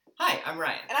Hi, I'm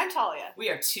Ryan. And I'm Talia. We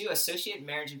are two associate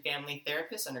marriage and family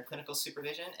therapists under clinical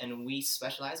supervision, and we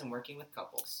specialize in working with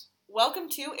couples. Welcome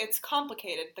to It's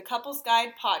Complicated, the Couples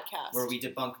Guide podcast. Where we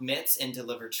debunk myths and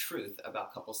deliver truth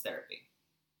about couples therapy.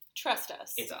 Trust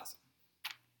us. It's awesome.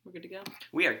 We're good to go.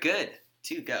 We are good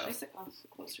to go. I sit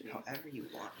closer to you. However you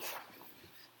want.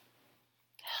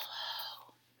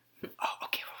 Hello. Oh,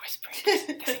 okay, we're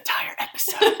whispering this entire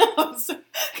episode.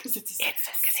 Because it's a secret.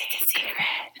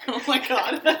 Oh my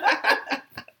god.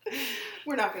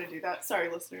 We're not going to do that. Sorry,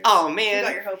 listeners. Oh, You man.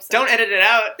 got your hopes up. Don't edit it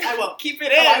out. I won't. Keep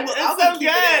it in. I will. It's I'll so keep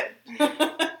good.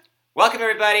 it in. Welcome,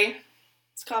 everybody.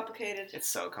 It's complicated. It's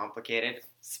so complicated,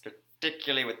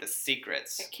 particularly with the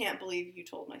secrets. I can't believe you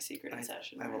told my secret in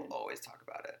session. I will Ryan. always talk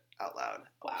about it out loud.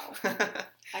 Wow.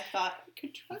 I thought I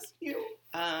could trust you.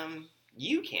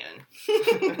 You can.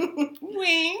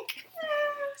 Wink.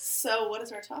 So, what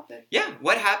is our topic? Yeah,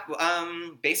 what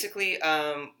happened? Basically,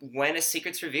 when a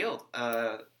secret's revealed,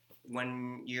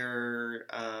 when you're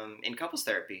in couples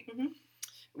therapy. Mm-hmm.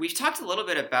 We've talked a little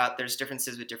bit about there's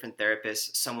differences with different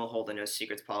therapists. Some will hold a no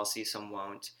secrets policy, some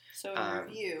won't. So in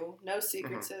review, no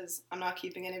secrets is I'm not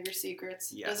keeping any of your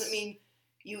secrets. Yes. Doesn't mean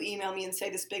you email me and say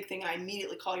this big thing and I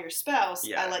immediately call your spouse.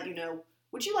 Yeah. I let you know,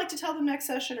 would you like to tell them next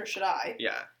session or should I?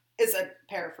 Yeah. Is a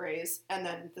paraphrase. And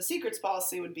then the secrets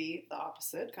policy would be the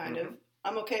opposite, kind of.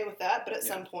 I'm okay with that, but at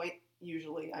some point,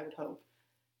 usually I would hope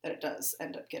that it does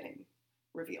end up getting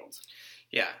revealed.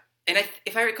 Yeah. And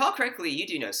if I recall correctly, you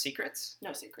do no secrets.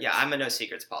 No secrets. Yeah, I'm a no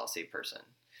secrets policy person.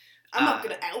 I'm not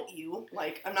going to out you.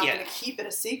 Like, I'm not Yeah. going to keep it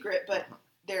a secret, but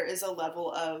there is a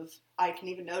level of, I can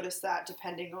even notice that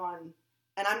depending on,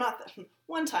 and I'm not,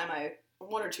 one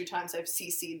or two times I've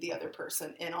CC'd the other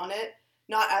person in on it,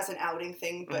 not as an outing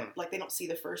thing, but like they don't see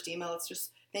the first email. It's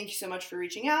just, thank you so much for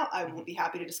reaching out. I will be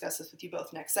happy to discuss this with you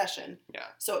both next session. Yeah.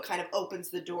 So it kind of opens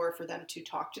the door for them to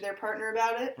talk to their partner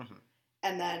about it. Mm-hmm.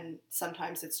 And then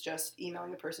sometimes it's just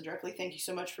emailing the person directly. Thank you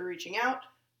so much for reaching out.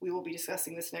 We will be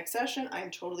discussing this next session. I am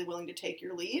totally willing to take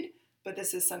your lead, but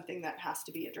this is something that has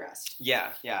to be addressed.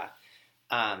 Yeah, yeah.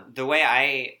 The way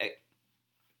I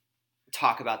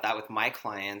talk about that with my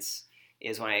clients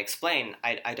is when I explain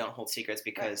I don't hold secrets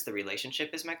because the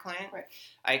relationship is my client. Right.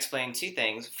 I explain two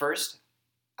things. First,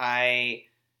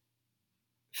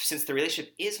 since the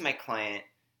relationship is my client,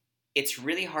 it's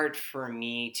really hard for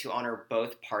me to honor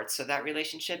both parts of that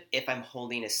relationship if I'm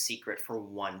holding a secret for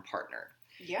one partner.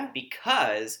 Yeah.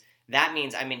 Because that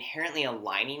means I'm inherently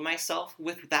aligning myself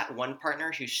with that one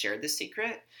partner who shared the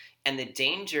secret. And the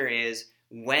danger is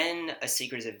when a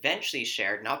secret is eventually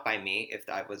shared, not by me, if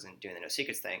I wasn't doing the no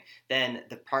secrets thing, then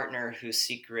the partner whose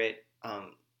secret,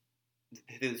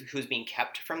 who's being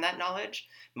kept from that knowledge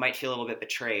might feel a little bit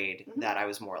betrayed that I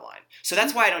was more aligned. So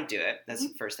that's why I don't do it. That's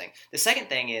the first thing. The second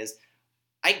thing is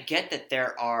I get that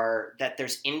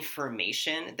there's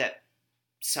information that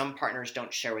some partners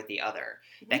don't share with the other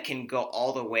that can go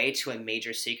all the way to a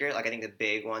major secret. Like I think the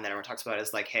big one that everyone talks about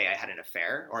is like, hey, I had an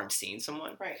affair or I'm seeing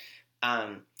someone. Right.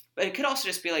 But it could also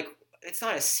just be like, it's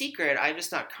not a secret. I'm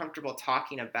just not comfortable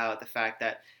talking about the fact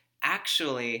that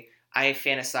actually I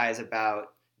fantasize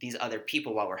about these other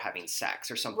people while we're having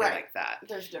sex or something like that.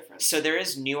 There's difference. So there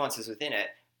is nuances within it.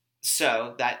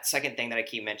 So that second thing that I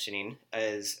keep mentioning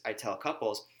is I tell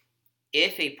couples,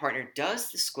 if a partner does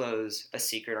disclose a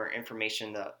secret or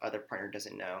information the other partner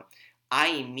doesn't know, I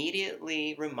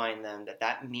immediately remind them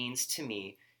that means to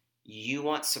me you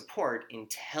want support in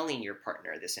telling your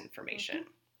partner this information.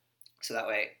 So that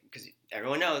way, because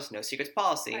everyone knows no secrets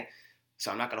policy, so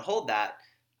I'm not going to hold that.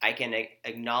 I can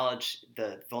acknowledge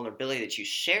the vulnerability that you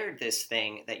shared this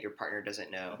thing that your partner doesn't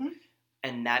know.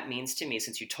 And that means to me,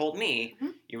 since you told me,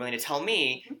 you're willing to tell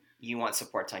me you want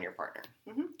support on your partner.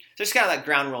 So just kind of like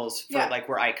ground rules for like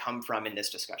where I come from in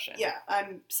this discussion. Yeah,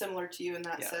 I'm similar to you in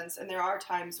that sense. And there are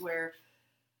times where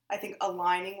I think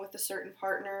aligning with a certain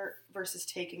partner versus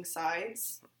taking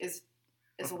sides is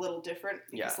a little different.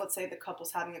 Because let's say the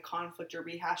couple's having a conflict or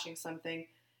rehashing something.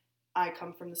 I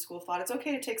come from the school of thought, it's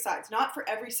okay to take sides. Not for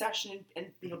every session and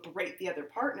berate the other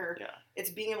partner. Yeah.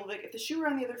 It's being able to, if the shoe were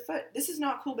on the other foot, this is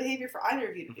not cool behavior for either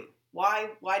of you to do.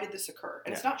 Why did this occur?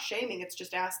 And it's not shaming, it's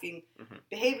just asking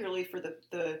behaviorally for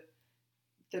the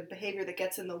behavior that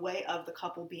gets in the way of the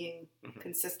couple being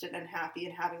consistent and happy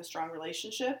and having a strong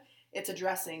relationship. It's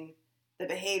addressing the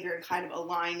behavior and kind of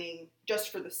aligning just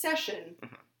for the session,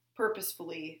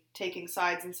 purposefully taking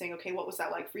sides and saying, okay, what was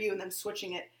that like for you? And then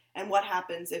switching it. And what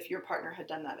happens if your partner had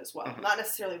done that as well? Not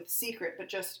necessarily with secret, but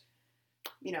just,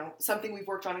 something we've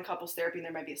worked on in couples therapy and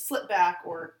there might be a slip back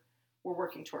or we're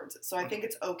working towards it. So I think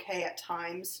it's okay at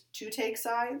times to take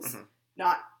sides,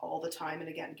 not all the time and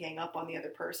again, gang up on the other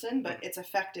person, but it's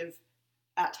effective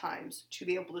at times to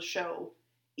be able to show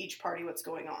each party what's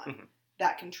going on. Mm-hmm.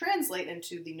 That can translate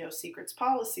into the no secrets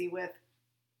policy with,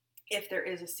 if there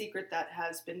is a secret that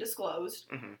has been disclosed,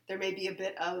 mm-hmm. there may be a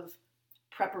bit of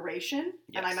preparation,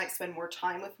 yes. and I might spend more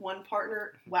time with one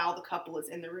partner mm-hmm. while the couple is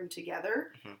in the room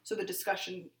together. Mm-hmm. So the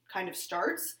discussion kind of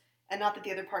starts, and not that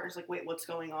the other partner's like, wait, what's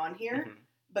going on here? Mm-hmm.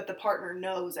 But the partner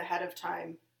knows ahead of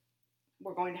time,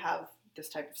 we're going to have this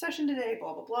type of session today,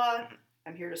 blah, blah, blah. Mm-hmm.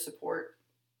 I'm here to support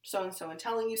so-and-so and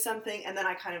telling you something, and then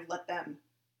I kind of let them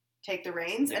take the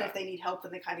reins, and if they need help,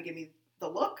 then they kind of give me the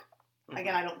look. Mm-hmm.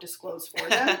 Again, I don't disclose for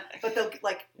them, but they'll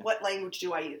like, what language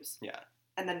do I use? Yeah.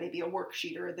 And then maybe a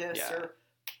worksheet or this, or,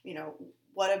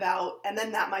 what about, and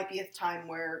then that might be a time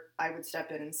where I would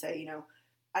step in and say,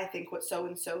 I think what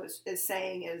so-and-so is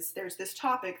saying is there's this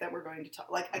topic that we're going to talk,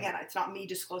 like, again, it's not me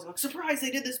disclosing, like, surprise, they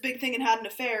did this big thing and had an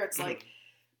affair. It's like,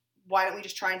 why don't we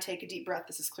just try and take a deep breath?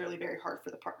 This is clearly very hard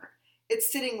for the partner.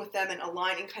 It's sitting with them and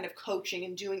aligning, kind of coaching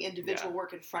and doing individual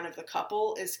work in front of the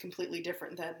couple is completely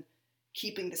different than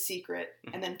keeping the secret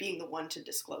and then being the one to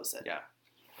disclose it. Yeah.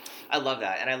 I love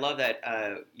that. And I love that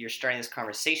you're starting this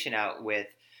conversation out with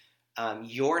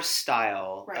your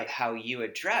style of how you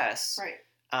address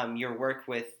your work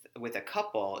with a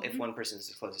couple if one person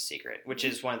discloses a secret, which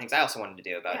is one of the things I also wanted to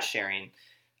do about sharing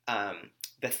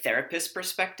the therapist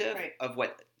perspective of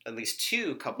what at least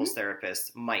two couples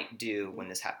therapists might do when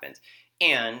this happens.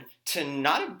 And to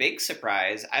not a big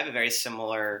surprise, I have a very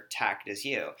similar tact as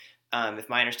you. If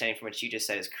my understanding from what you just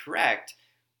said is correct,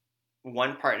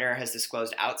 one partner has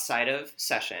disclosed outside of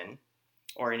session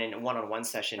or in a one-on-one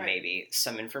session maybe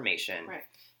some information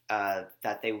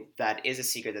that is a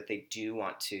secret that they do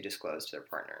want to disclose to their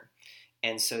partner.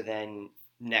 And so then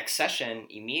next session,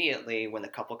 immediately when the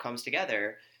couple comes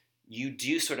together, you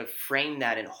do sort of frame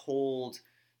that and hold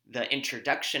the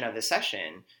introduction of the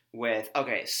session with,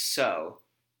 okay, so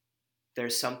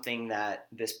there's something that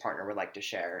this partner would like to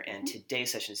share, and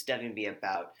today's session is definitely going to be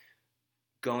about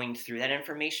going through that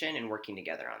information and working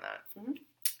together on that.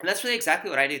 And that's really exactly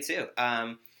what I do too.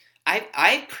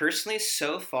 I personally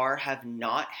so far have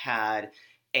not had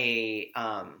a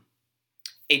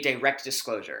direct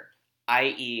disclosure,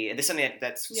 i.e., this is something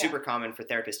that's super common for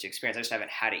therapists to experience. I just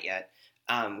haven't had it yet.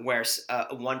 Where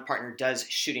one partner does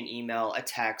shoot an email, a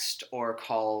text, or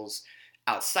calls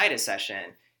outside a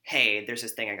session, hey, there's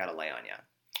this thing I got to lay on you.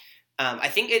 I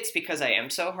think it's because I am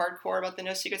so hardcore about the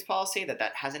no secrets policy that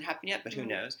hasn't happened yet, but who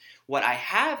knows. What I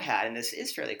have had, and this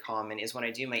is fairly common, is when I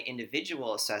do my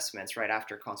individual assessments right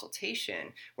after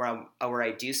consultation, where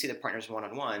I do see the partners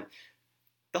one-on-one.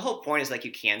 The whole point is like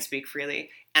you can speak freely,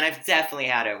 and I've definitely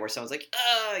had it where someone's like,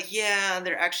 oh, yeah,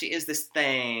 there actually is this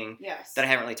thing that I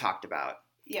haven't really talked about.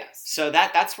 Yes. So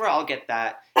that's where I'll get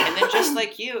that. And then just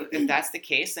like you, if that's the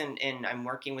case and I'm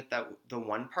working with the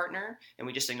one partner and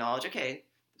we just acknowledge, okay,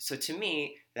 so to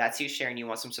me, that's you sharing you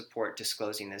want some support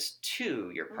disclosing this to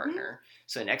your partner.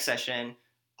 So next session,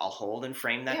 I'll hold and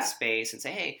frame that space and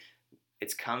say, hey,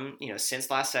 it's come, since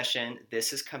last session,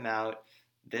 this has come out.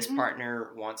 This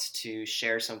partner wants to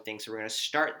share something, so we're going to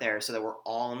start there so that we're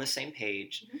all on the same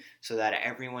page so that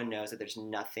everyone knows that there's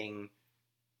nothing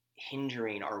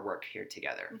hindering our work here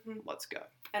together. Let's go.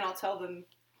 And I'll tell them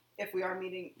if we are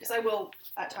meeting, because I will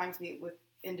at times meet with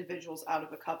individuals out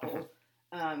of a couple.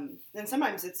 And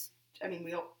sometimes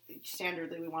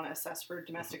standardly we want to assess for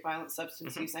domestic violence,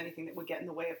 substance use, anything that would get in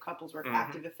the way of couples work,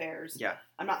 active affairs. Yeah.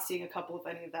 I'm not seeing a couple if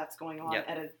any of that's going on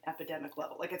at an epidemic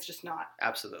level. Like, it's just not.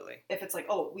 Absolutely. If it's like,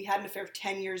 oh, we had an affair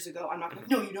 10 years ago, I'm not going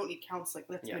to, no, you don't need counseling.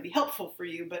 That's going to be helpful for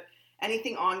you. But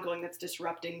anything ongoing that's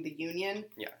disrupting the union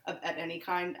at any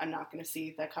kind, I'm not going to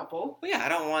see that couple. Well, I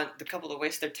don't want the couple to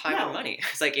waste their time and money.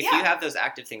 It's like, if you have those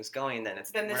active things going, then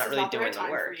we're not really doing the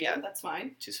work. That's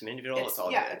fine. To some individual, it's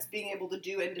all good. It's being able to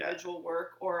do individual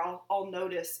work, or I'll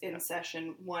notice in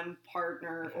session one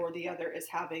partner or the other is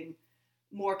having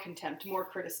more contempt, more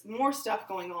criticism, more stuff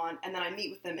going on, and then I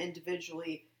meet with them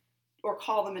individually or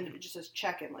call them individually just as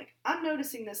check-in. Like, I'm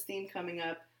noticing this theme coming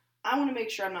up. I want to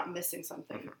make sure I'm not missing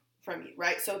something from you,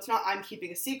 right? So it's not I'm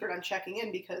keeping a secret, I'm checking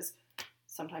in, because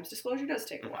sometimes disclosure does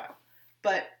take a while.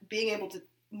 But being able to,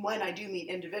 when I do meet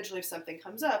individually, if something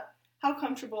comes up, how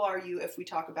comfortable are you if we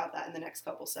talk about that in the next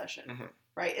couple session,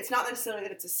 right? It's not necessarily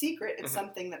that it's a secret, it's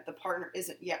something that the partner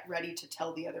isn't yet ready to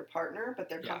tell the other partner, but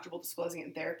they're comfortable disclosing it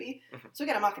in therapy. So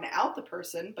again, I'm not going to out the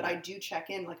person, but I do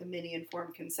check in like a mini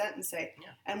informed consent and say,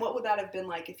 and what would that have been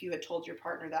like if you had told your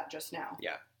partner that just now?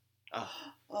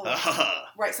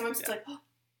 Right, sometimes it's like,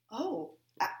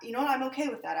 you know what, I'm okay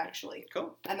with that, actually.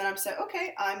 Cool. And then I'm saying,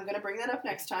 okay, I'm going to bring that up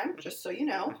next time, just so you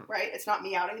know, right? It's not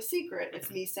me outing a secret.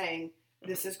 It's me saying,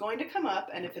 this is going to come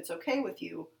up, and if it's okay with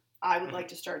you, I would like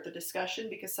to start the discussion,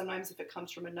 because sometimes if it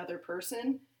comes from another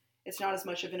person, it's not as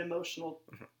much of an emotional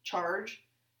charge.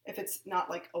 If it's not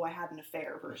like, oh, I had an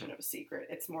affair version of a secret,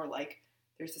 it's more like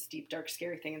there's this deep, dark,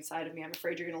 scary thing inside of me I'm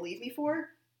afraid you're going to leave me for.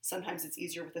 Sometimes it's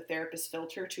easier with a therapist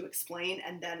filter to explain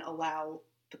and then allow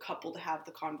the couple to have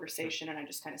the conversation, and I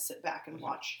just kind of sit back and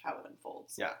watch how it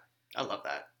unfolds. Yeah, I love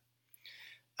that.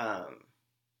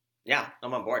 Yeah,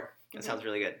 I'm on board. That sounds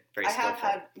really good. Very skillful. I have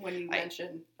had, when you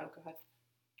mentioned... Oh, go ahead.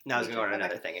 No, I was going to go on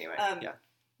another thing anyway.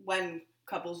 When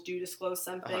couples do disclose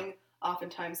something,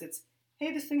 oftentimes it's,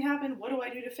 hey, this thing happened, what do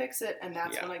I do to fix it? And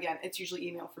that's when, again, it's usually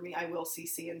email for me. I will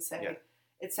CC and say,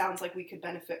 it sounds like we could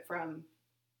benefit from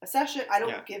a session. I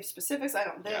don't give specifics. I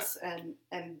don't this.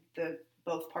 And the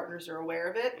both partners are aware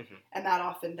of it. And that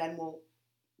often then will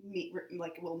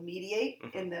mediate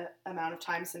in the amount of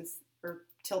time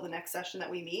till the next session that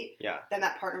we meet. Then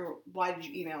that partner, why did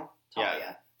you email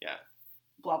Talia?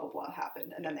 Blah, blah, blah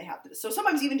happened. And then they have to... So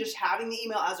sometimes even just having the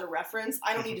email as a reference,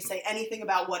 I don't need to say anything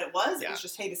about what it was. It's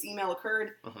just, hey, this email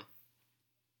occurred.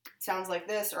 Sounds like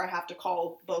this. Or I have to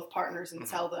call both partners and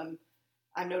tell them,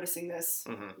 I'm noticing this.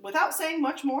 Without saying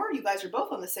much more, you guys are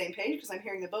both on the same page, because I'm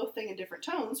hearing the both thing in different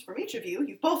tones from each of you.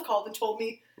 You've both called and told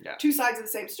me two sides of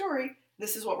the same story.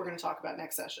 This is what we're going to talk about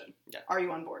next session. Are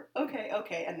you on board?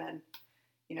 Okay. And then,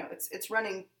 it's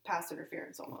running past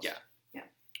interference almost. Yeah.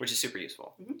 Which is super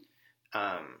useful.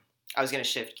 I was going to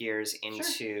shift gears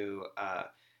into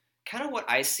kind of what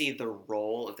I see the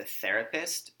role of the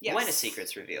therapist when a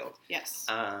secret's revealed.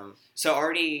 So I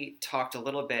already talked a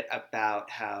little bit about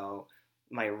how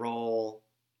my role,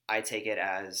 I take it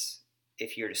as,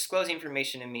 if you're disclosing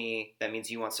information to me, that means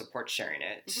you want support sharing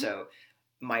it. So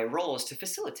my role is to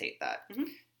facilitate that.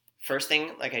 First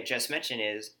thing, like I just mentioned,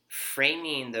 is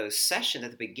framing those sessions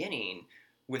at the beginning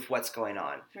with what's going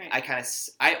on.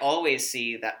 I always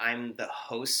see that I'm the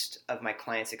host of my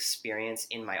client's experience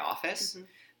in my office.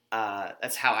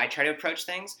 That's how I try to approach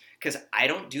things, because I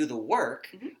don't do the work.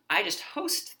 I just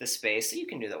host the space so you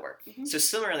can do the work. So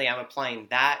similarly, I'm applying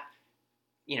that,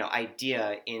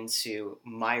 idea into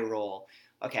my role.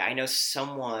 Okay, I know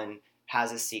someone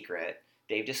has a secret.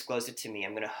 They've disclosed it to me.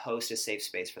 I'm going to host a safe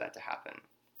space for that to happen.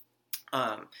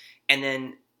 And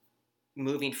then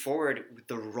moving forward with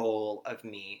the role of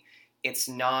me, it's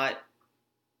not...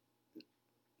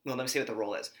 Well, let me say what the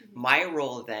role is. My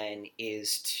role then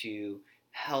is to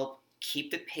help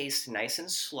keep the pace nice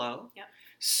and slow,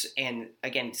 and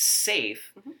again,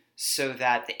 safe, so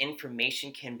that the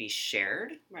information can be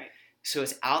shared. So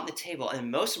it's out on the table, and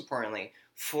most importantly,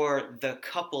 for the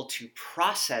couple to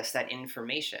process that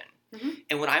information.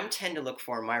 And what I tend to look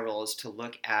for in my role is to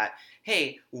look at,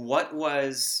 hey, what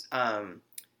was,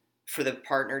 for the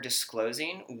partner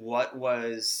disclosing, what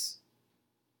was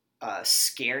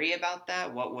scary about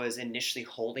that? What was initially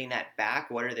holding that back?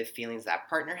 What are the feelings that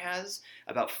partner has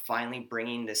about finally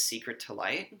bringing the secret to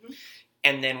light?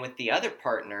 And then with the other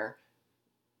partner,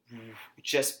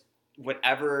 just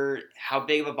whatever, how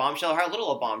big of a bombshell or how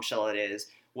little a bombshell it is,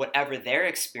 whatever they're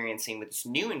experiencing with this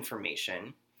new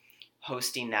information,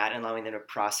 hosting that and allowing them to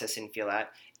process and feel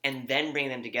that, and then bringing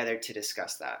them together to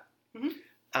discuss that.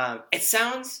 It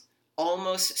sounds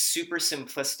almost super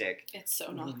simplistic. It's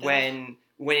so not when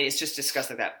it's just discussed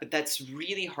like that, but that's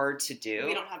really hard to do.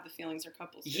 We don't have the feelings our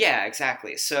couples do. Yeah,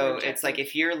 exactly. So it's like,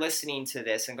 if you're listening to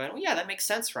this and going, well, yeah, that makes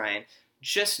sense, Ryan,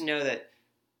 just know that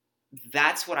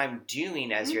that's what I'm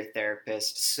doing as your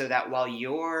therapist, so that while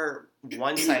you're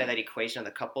one side of that equation of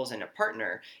the couples and a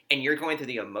partner, and you're going through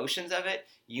the emotions of it,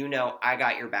 I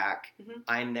got your back.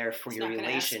 I'm there for your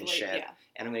relationship,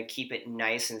 and I'm going to keep it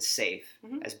nice and safe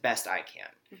as best I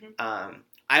can.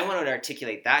 I want to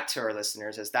articulate that to our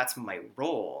listeners, as that's my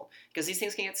role, because these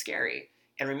things can get scary.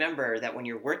 And remember that when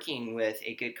you're working with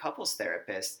a good couples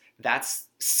therapist, that's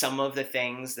some of the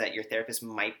things that your therapist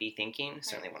might be thinking,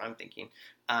 certainly what I'm thinking.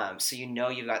 So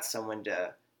you've got someone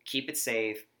to keep it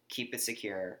safe, keep it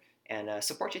secure, and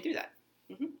support you through that.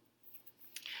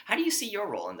 How do you see your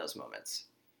role in those moments?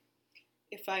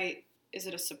 Is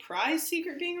it a surprise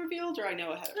secret being revealed, or I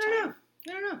know ahead of time?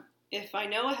 I don't know. If I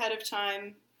know ahead of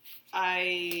time, I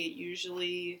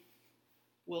usually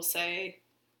will say,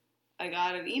 I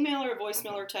got an email or a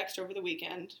voicemail or text over the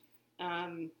weekend,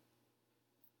 and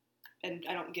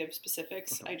I don't give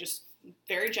specifics. I just,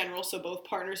 very general, so both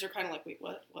partners are kind of like, wait,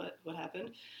 what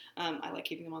happened? I like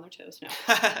keeping them on their toes. No,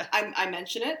 I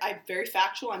mention it. I'm very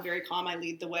factual. I'm very calm. I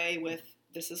lead the way with,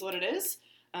 this is what it is.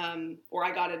 Or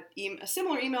I got a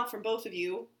similar email from both of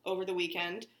you over the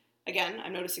weekend. Again,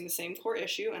 I'm noticing the same core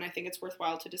issue, and I think it's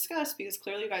worthwhile to discuss, because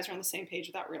clearly you guys are on the same page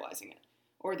without realizing it.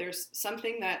 Or there's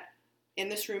something that in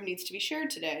this room needs to be shared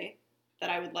today that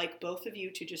I would like both of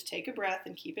you to just take a breath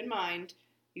and keep in mind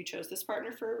you chose this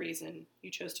partner for a reason. You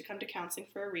chose to come to counseling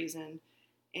for a reason.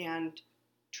 And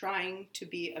trying to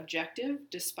be objective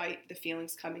despite the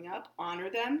feelings coming up, honor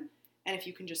them. And if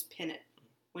you can just pin it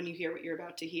when you hear what you're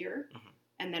about to hear,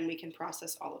 and then we can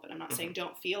process all of it. I'm not saying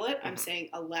don't feel it. I'm saying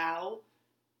allow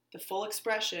the full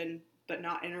expression, but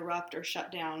not interrupt or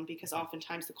shut down, because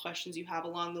oftentimes the questions you have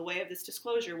along the way of this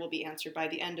disclosure will be answered by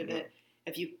the end of it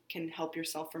if you can help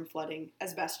yourself from flooding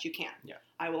as best you can. Yeah.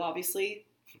 I will obviously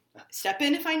step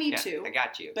in if I need to. I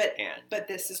got you. But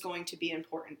this is going to be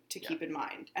important to keep in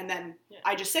mind. And then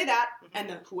I just say that, and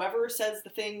then whoever says the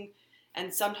thing,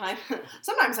 and sometimes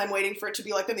I'm waiting for it to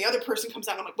be like, then the other person comes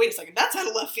out and I'm like, wait a second, that's out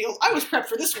of left field. I was prepped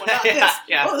for this one, not this.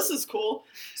 Oh, this is cool.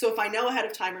 So if I know ahead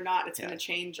of time or not, it's going to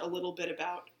change a little bit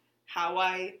about how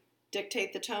I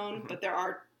dictate the tone. But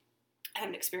I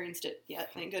haven't experienced it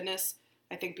yet, thank goodness.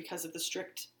 I think because of the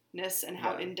strictness and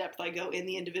how in-depth I go in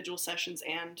the individual sessions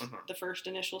and the first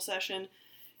initial session,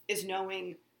 is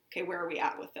knowing, okay, where are we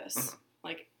at with this?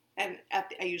 Like, and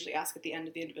I usually ask at the end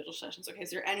of the individual sessions, okay, is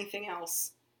there anything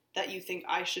else that you think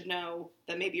I should know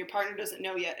that maybe your partner doesn't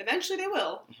know yet? Eventually they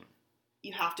will.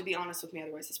 You have to be honest with me,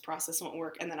 otherwise this process won't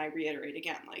work. And then I reiterate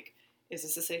again, like, is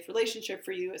this a safe relationship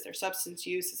for you? Is there substance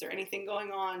use? Is there anything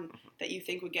going on that you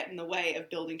think would get in the way of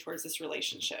building towards this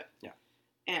relationship?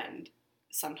 And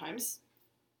sometimes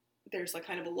there's like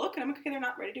kind of a look, and I'm like, okay, they're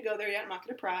not ready to go there yet. I'm not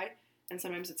going to pry. And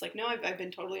sometimes it's like, no, I've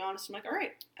been totally honest. I'm like, all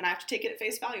right. And I have to take it at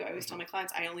face value. I always tell my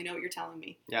clients, I only know what you're telling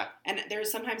me. And there's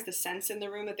sometimes the sense in the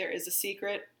room that there is a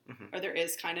secret or there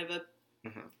is kind of a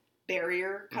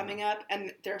barrier coming up.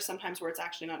 And there are sometimes where it's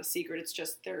actually not a secret. It's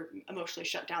just they're emotionally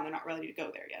shut down. They're not ready to go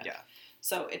there yet.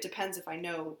 So it depends if I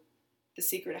know the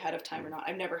secret ahead of time or not.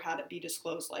 I've never had it be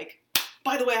disclosed like,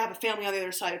 by the way, I have a family on the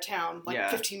other side of town, like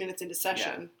 15 minutes into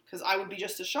session, because I would be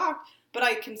just as shocked. But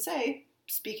I can say,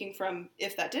 speaking from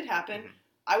if that did happen,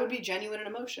 I would be genuine in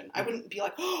emotion. I wouldn't be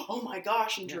like, oh my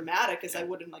gosh, and dramatic as I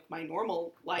would in like my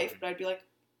normal life, but I'd be like,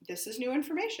 this is new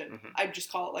information. I'd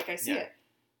just call it like I see it.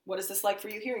 What is this like for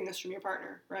you hearing this from your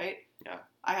partner, right?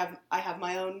 I have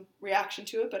my own reaction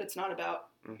to it, but it's not about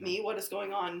me. What is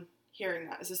going on hearing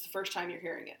that? Is this the first time you're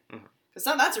hearing it? Because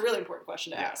that's a really important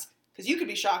question to ask. Because you could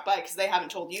be shocked by it because they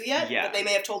haven't told you yet, but they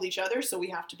may have told each other, so we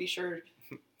have to be sure,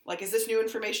 like, is this new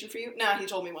information for you? Nah, he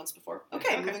told me once before.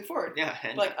 Okay. Moving forward.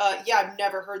 Like, I've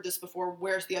never heard this before.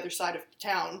 Where's the other side of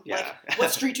town? Like,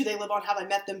 what street do they live on? Have I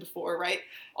met them before, right?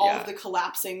 All of the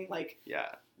collapsing, like,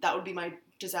 that would be my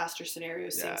disaster scenario,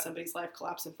 seeing somebody's life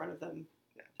collapse in front of them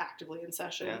actively in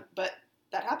session. But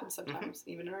that happens sometimes,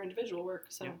 even in our individual work,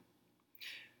 so.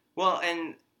 Well,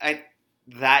 and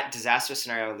that disaster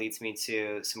scenario leads me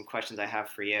to some questions I have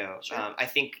for you. Sure. I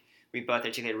think we both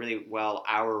articulated really well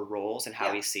our roles and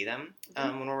how we see them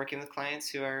when we're working with clients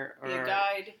who are be a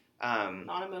guide,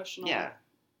 non-emotional.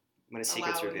 When a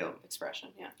secret's revealed. Expression,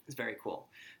 It's very cool.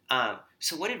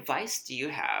 So what advice do you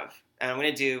have, and I'm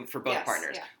going to do for both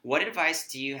partners, what advice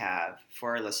do you have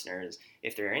for our listeners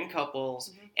if they're in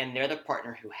couples and they're the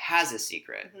partner who has a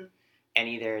secret? And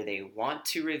either they want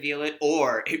to reveal it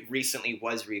or it recently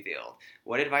was revealed.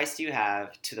 What advice do you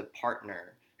have to the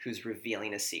partner who's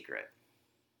revealing a secret?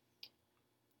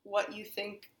 What you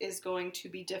think is going to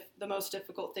be the most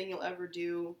difficult thing you'll ever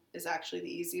do is actually the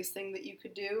easiest thing that you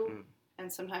could do. And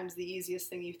sometimes the easiest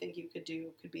thing you think you could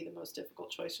do could be the most difficult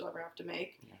choice you'll ever have to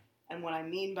make. And what I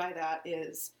mean by that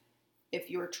is if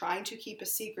you're trying to keep a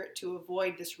secret to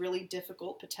avoid this really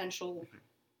difficult potential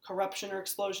corruption or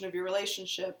explosion of your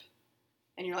relationship,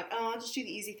 and you're like, oh, I'll just do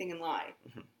the easy thing and lie.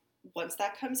 Once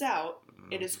that comes out,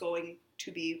 it is going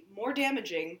to be more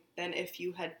damaging than if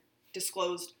you had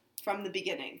disclosed from the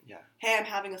beginning. Hey, I'm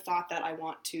having a thought that I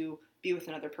want to be with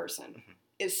another person.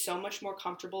 Is so much more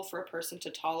comfortable for a person to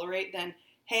tolerate than,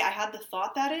 hey, I had the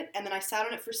thought that and then I sat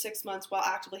on it for 6 months while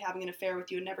actively having an affair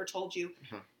with you and never told you.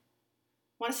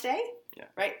 Want to stay?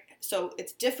 Right? So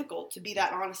it's difficult to be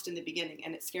that honest in the beginning,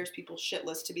 and it scares people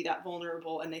shitless to be that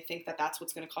vulnerable, and they think that that's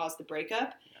what's going to cause the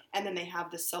breakup. And then they have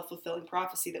this self-fulfilling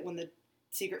prophecy that when the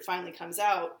secret finally comes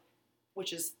out,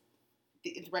 which is,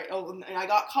 and I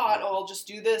got caught, I'll just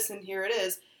do this, and here it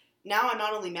is. Now I'm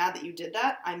not only mad that you did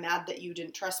that, I'm mad that you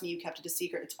didn't trust me, you kept it a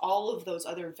secret. It's all of those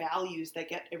other values that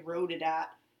get eroded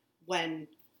at when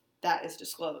that is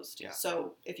disclosed.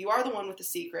 So if you are the one with the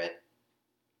secret,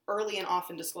 early and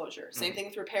often disclosure. Same thing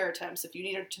with repair attempts. If you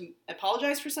need to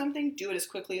apologize for something, do it as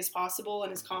quickly as possible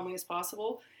and as calmly as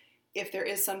possible. If there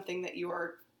is something that you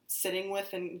are sitting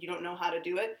with and you don't know how to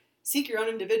do it, seek your own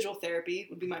individual therapy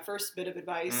would be my first bit of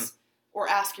advice. Or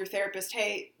ask your therapist,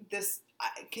 hey,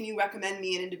 can you recommend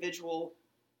me an individual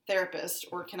therapist,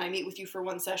 or can I meet with you for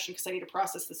one session because I need to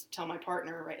process this, tell my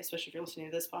partner, right? Especially if you're listening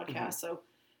to this podcast. So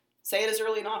say it as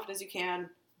early and often as you can.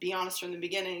 Be honest from the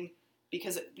beginning,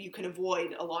 because you can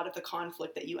avoid a lot of the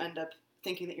conflict that you end up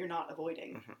thinking that you're not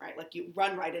avoiding, right? Like you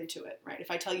run right into it, right? If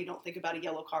I tell you don't think about a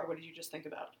yellow car, what did you just think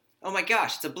about? Oh my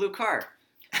gosh, it's a blue car.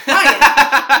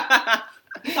 Ryan,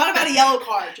 you thought about a yellow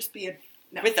car, just be a...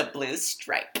 No. With a blue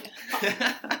stripe.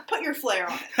 Put your flair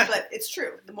on it. But it's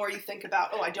true. The more you think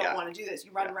about, I don't want to do this,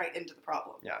 you run right into the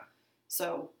problem. Yeah.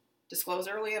 So disclose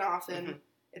early and often.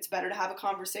 It's better to have a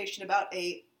conversation about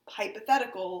a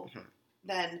hypothetical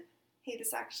than, hey,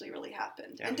 this actually really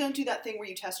happened. Yeah. And don't do that thing where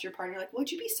you test your partner, like,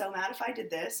 would you be so mad if I did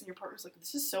this? And your partner's like,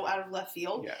 this is so out of left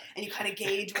field. Yeah. And you kind of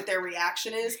gauge what their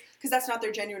reaction is, because that's not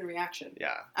their genuine reaction.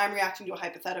 Yeah. I'm reacting to a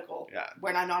hypothetical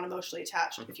when I'm not emotionally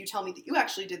attached. If you tell me that you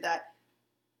actually did that,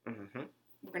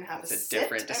 we're going to have a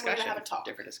different discussion. We're going to have a talk.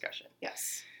 Different discussion.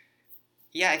 Yes.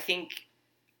 Yeah, I think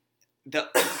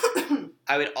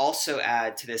I would also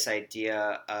add to this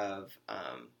idea of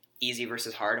easy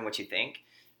versus hard and what you think,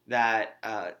 that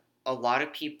a lot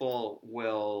of people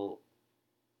will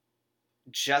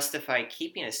justify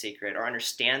keeping a secret or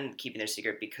understand keeping their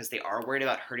secret because they are worried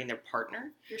about hurting their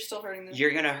partner. You're still hurting them.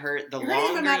 You're going to hurt. The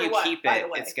longer you keep it,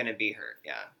 it's going to be hurt.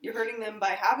 Yeah. You're hurting them by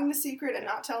having the secret and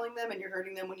not telling them, and you're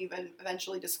hurting them when you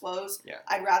eventually disclose. Yeah.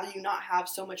 I'd rather you not have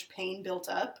so much pain built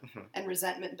up and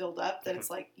resentment built up that it's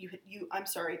like, I'm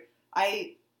sorry,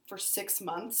 I, for 6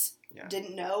 months,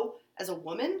 didn't know as a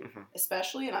woman,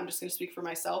 especially, and I'm just going to speak for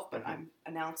myself, but I'm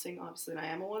announcing, obviously, that I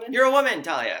am a woman. You're a woman,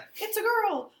 Talia. It's a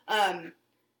girl.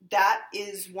 That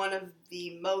is one of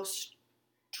the most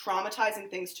traumatizing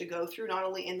things to go through, not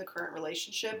only in the current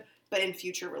relationship, but in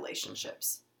future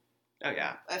relationships. Oh,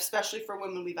 yeah. Especially for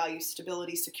women, we value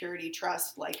stability, security,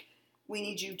 trust. Like, we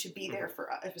need you to be there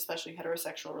for us, especially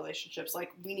heterosexual relationships.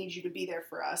 Like, we need you to be there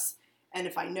for us. And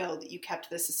if I know that you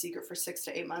kept this a secret for 6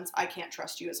 to 8 months, I can't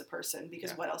trust you as a person,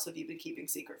 because what else have you been keeping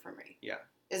secret from me? Yeah.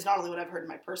 Is not only what I've heard in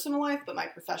my personal life, but my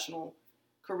professional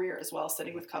career as well,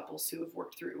 sitting with couples who have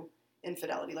worked through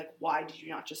infidelity. Like, why did you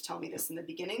not just tell me this in the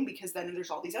beginning? Because then there's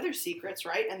all these other secrets,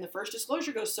 right? And the first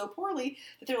disclosure goes so poorly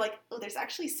that they're like, oh, there's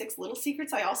actually 6 little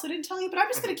secrets I also didn't tell you, but I'm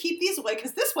just going to keep these away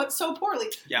because this went so poorly.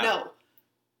 Yeah.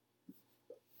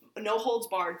 No holds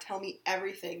barred. Tell me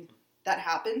everything that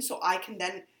happened so I can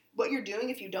then... What you're doing,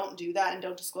 if you don't do that and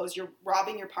don't disclose, you're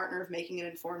robbing your partner of making an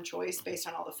informed choice based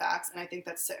on all the facts, and I think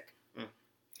that's sick.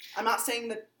 I'm not saying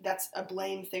that that's a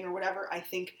blame thing or whatever. I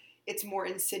think it's more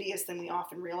insidious than we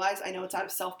often realize. I know it's out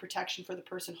of self-protection for the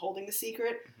person holding the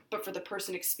secret, but for the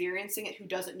person experiencing it who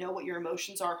doesn't know what your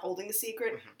emotions are holding the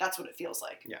secret, that's what it feels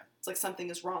like. Yeah. It's like something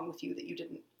is wrong with you that you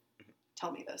didn't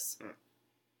tell me this.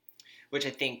 Which I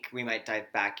think we might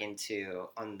dive back into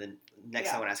on the next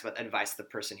time I want to ask about advice to the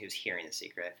person who's hearing the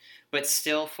secret. But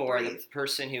still for the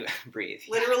person who... breathe.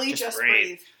 Literally just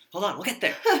breathe. Hold on, we'll get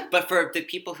there. But for the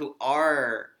people who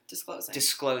are...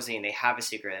 Disclosing, they have a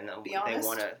secret and they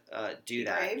want to do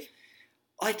that. Brave.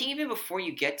 Well, I think even before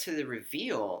you get to the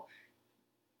reveal,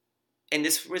 and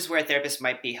this was where a therapist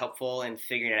might be helpful in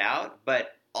figuring it out,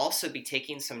 but also be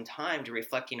taking some time to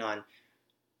reflecting on,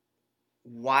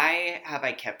 why have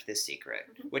I kept this secret?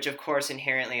 Which, of course,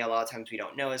 inherently, a lot of times we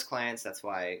don't know as clients. That's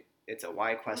why it's a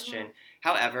why question.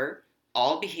 However,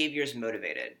 all behavior is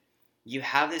motivated. You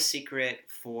have this secret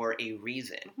for a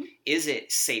reason. Is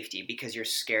it safety because you're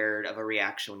scared of a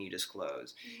reaction when you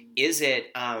disclose? Is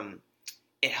it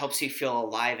it helps you feel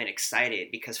alive and excited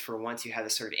because for once you have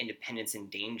this sort of independence and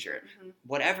danger?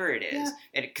 Whatever it is.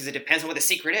 Because it depends on what the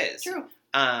secret is. True.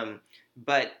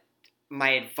 But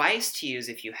my advice to you is,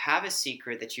 if you have a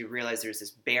secret that you realize there's this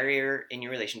barrier in your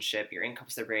relationship, you're in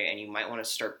couples barrier, and you might want to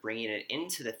start bringing it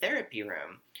into the therapy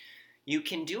room, you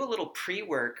can do a little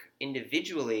pre-work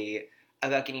individually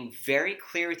about getting very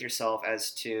clear with yourself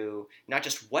as to not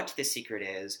just what the secret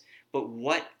is, but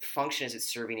what function is it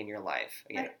serving in your life.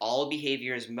 Again, all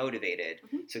behavior is motivated.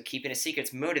 So keeping a secret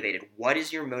is motivated. What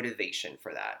is your motivation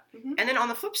for that? And then on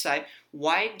the flip side,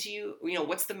 why do you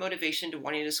what's the motivation to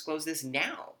wanting to disclose this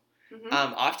now?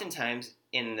 Oftentimes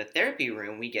in the therapy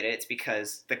room, we get it. It's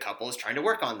because the couple is trying to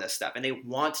work on this stuff and they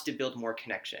want to build more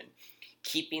connection.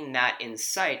 Keeping that in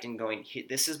sight and going,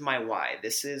 this is my why.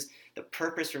 This is the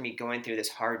purpose for me going through this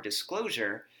hard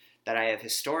disclosure that I have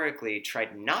historically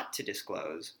tried not to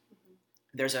disclose.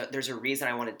 There's a reason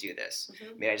I want to do this.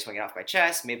 Maybe I just want to get off my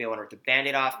chest. Maybe I want to rip the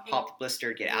Band-Aid off, pop the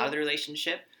blister, get out of the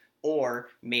relationship. Or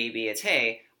maybe it's,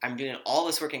 hey, I'm doing all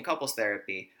this work in couples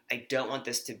therapy. I don't want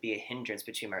this to be a hindrance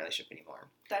between my relationship anymore.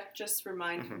 That just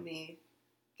reminded me,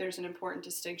 there's an important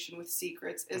distinction with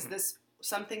secrets. Is this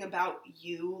something about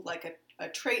you, like a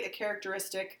trait, a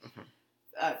characteristic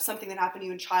something that happened to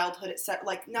you in childhood. It's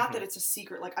like, not that it's a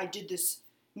secret, like I did this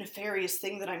nefarious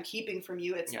thing that I'm keeping from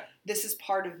you. It's this is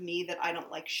part of me that I don't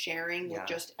like sharing with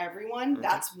just everyone.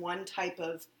 That's one type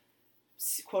of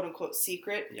quote unquote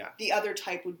secret. The other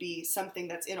type would be something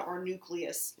that's in our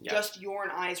nucleus, just your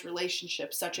and I's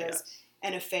relationship, such as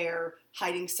an affair,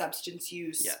 hiding substance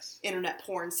use, internet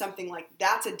porn, something like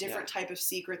that's a different type of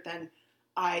secret than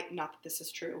not that this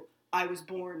is true, I was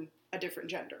born a different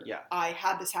gender. I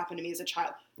had this happen to me as a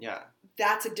child.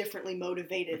 That's a differently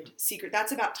motivated secret.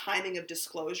 That's about timing of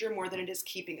disclosure more than it is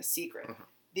keeping a secret.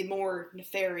 The more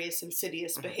nefarious,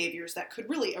 insidious behaviors that could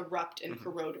really erupt and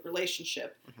corrode a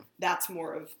relationship, that's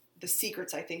more of the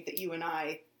secrets I think that you and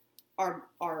I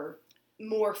are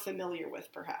more familiar with,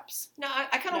 perhaps. No,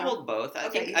 I kind of hold both. I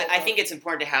think it's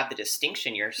important to have the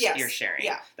distinction you're sharing.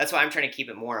 That's why I'm trying to keep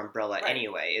it more umbrella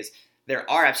anyway, is there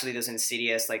are absolutely those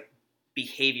insidious like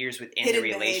behaviors within hidden the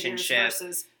relationship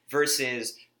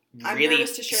versus really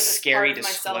scary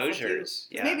disclosures.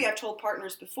 Maybe I've told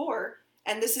partners before,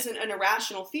 and this isn't an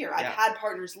irrational fear. I've had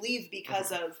partners leave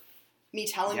because of me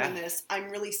telling them this. I'm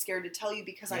really scared to tell you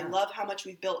because I love how much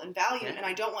we've built in value, and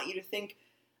I don't want you to think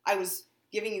I was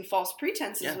giving you false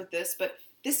pretenses with this, but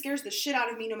this scares the shit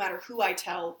out of me no matter who I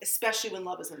tell, especially when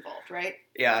love is involved, right?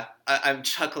 Yeah, I'm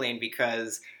chuckling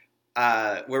because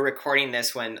we're recording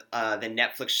this when the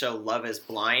Netflix show Love is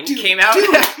Blind came out.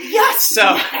 Yes!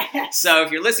 So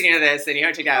if you're listening to this and you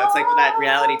haven't checked it out, it's like that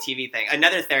reality TV thing.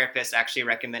 Another therapist actually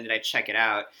recommended I check it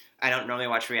out. I don't normally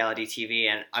watch reality TV,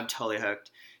 and I'm totally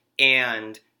hooked.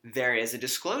 And there is a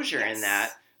disclosure in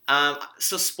that.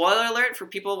 So spoiler alert for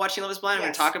people watching Love is Blind. I'm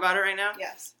going to talk about it right now.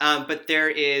 But there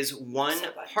is one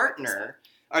partner,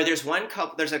 or there's one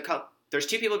couple, there's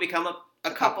two people who become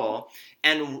a couple,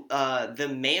 and the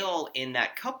male in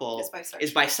that couple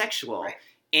is bisexual. Right.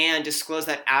 And disclosed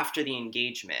that after the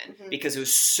engagement because it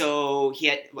was he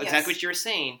had exactly what you were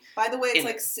saying. By the way, it's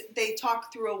like they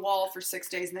talk through a wall for 6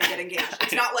 days and then get engaged.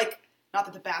 It's not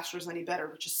that The Bachelor's any better,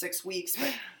 which is 6 weeks,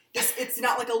 but it's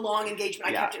not like a long engagement.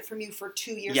 I kept it from you for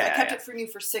 2 years. I kept it from you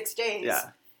for 6 days.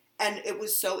 And it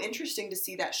was so interesting to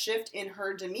see that shift in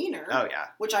her demeanor.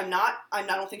 Which I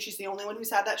don't think she's the only one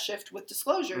who's had that shift with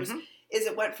disclosures. Is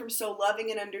it went from so loving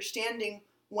and understanding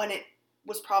when it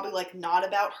was probably like not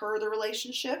about her, the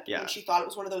relationship. And she thought it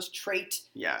was one of those trait,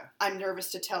 I'm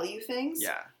nervous to tell you things.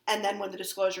 And then when the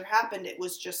disclosure happened, it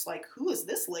was just like, who is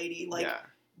this lady? Like,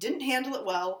 didn't handle it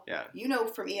well. You know,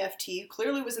 from EFT,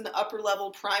 clearly was in the upper level,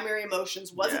 primary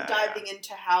emotions, wasn't diving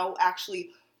into how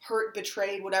actually hurt,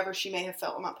 betrayed, whatever she may have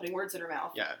felt. I'm not putting words in her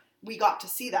mouth. We got to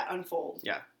see that unfold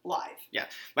live.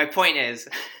 My point is,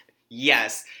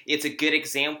 yes, it's a good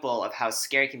example of how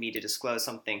scary it can be to disclose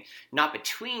something, not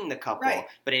between the couple,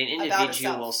 but an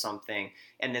individual something.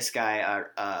 And this guy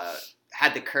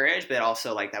had the courage, but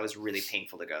also, like, that was really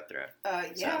painful to go through.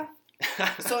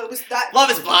 So it was that... Love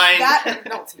is blind!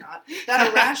 No, it's not.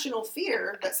 That irrational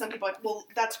fear that some people are like, well,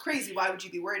 that's crazy. Why would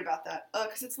you be worried about that?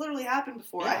 Because it's literally happened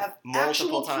before. I have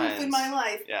multiple proof in my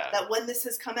life that when this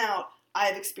has come out, I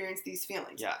have experienced these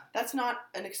feelings. That's not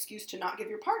an excuse to not give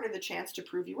your partner the chance to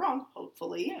prove you wrong,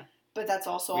 hopefully. But that's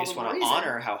also we just want to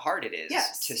honor how hard it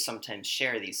is to sometimes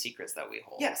share these secrets that we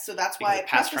hold. So that's why I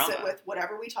preface it with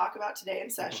whatever we talk about today in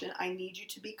session, I need you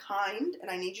to be kind, and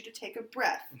I need you to take a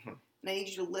breath. And I need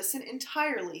you to listen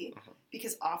entirely,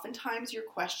 because oftentimes your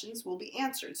questions will be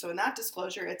answered. So in that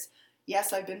disclosure, it's,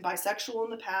 yes, I've been bisexual in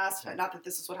the past. Not that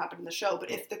this is what happened in the show, but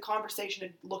if the conversation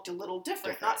had looked a little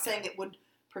different, not saying it would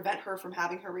prevent her from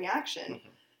having her reaction.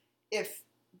 If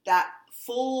that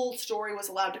full story was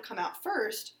allowed to come out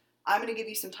first, I'm going to give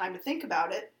you some time to think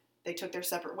about it. They took their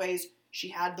separate ways. She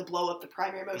had the blow up, the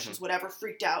primary emotions, whatever,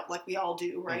 freaked out like we all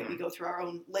do, right? We go through our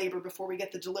own labor before we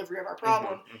get the delivery of our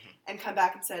problem, and come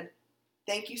back and said,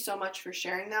 thank you so much for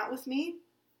sharing that with me.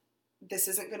 This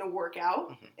isn't going to work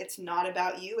out. It's not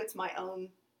about you. It's my own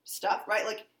stuff, right?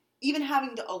 Like, even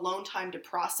having the alone time to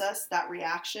process that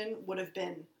reaction would have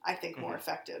been, I think, more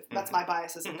effective. That's my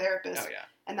bias as a therapist.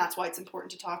 And that's why it's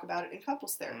important to talk about it in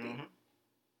couples therapy.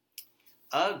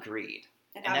 Agreed.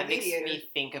 And that makes me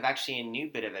think of actually a new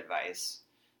bit of advice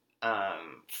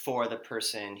for the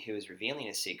person who is revealing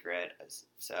a secret.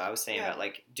 So I was saying about,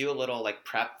 like, do a little, like,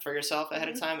 prep for yourself ahead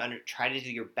of time. Try to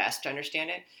do your best to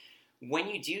understand it. When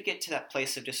you do get to that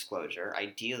place of disclosure,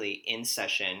 ideally in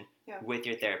session with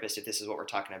your therapist, if this is what we're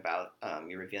talking about,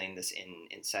 you're revealing this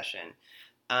in session,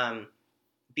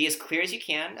 be as clear as you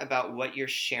can about what you're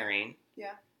sharing.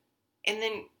 And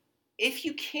then, if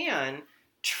you can,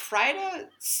 try to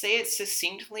say it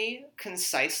succinctly,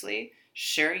 concisely,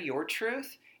 share your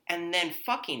truth, and then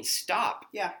fucking stop.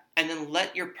 Yeah. And then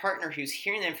let your partner who's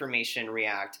hearing the information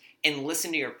react and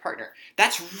listen to your partner.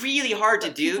 That's really hard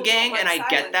to do, gang, and I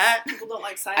get that. People don't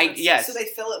like silence. Yes. So they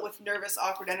fill it with nervous,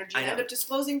 awkward energy and end up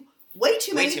disclosing way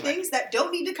too many things that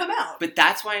don't need to come out. But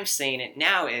that's why I'm saying it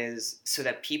now, is so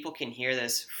that people can hear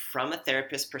this from a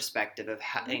therapist perspective of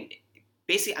how...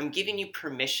 Basically, I'm giving you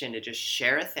permission to just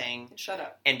share a thing. And shut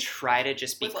up. And try to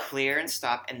just be clear and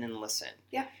stop and then listen.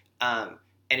 Yeah.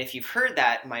 And if you've heard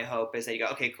that, my hope is that you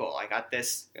go, okay, cool, I got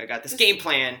this game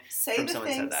plan. Say the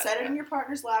thing, set it in your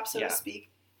partner's lap, so to speak,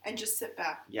 and just sit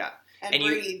back. Yeah. And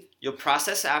breathe. You'll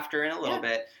process after in a little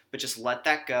bit, but just let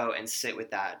that go and sit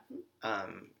with that.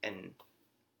 And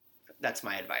that's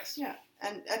my advice. Yeah.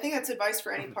 And I think that's advice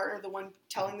for any partner, the one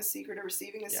telling the secret or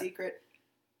receiving the secret.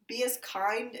 Be as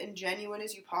kind and genuine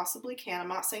as you possibly can. I'm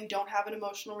not saying don't have an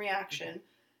emotional reaction,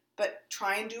 but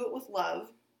try and do it with love.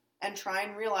 And try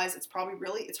and realize it's probably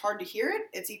it's hard to hear it.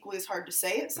 It's equally as hard to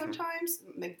say it sometimes.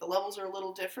 Maybe the levels are a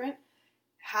little different.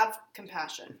 Have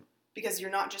compassion, because you're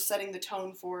not just setting the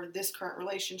tone for this current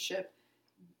relationship.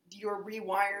 You're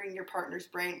rewiring your partner's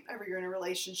brain whenever you're in a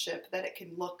relationship that it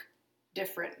can look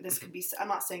different. This could be, I'm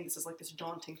not saying this is like this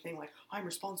daunting thing, like I'm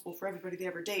responsible for everybody they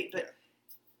ever date, but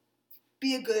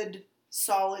be a good,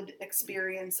 solid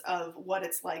experience of what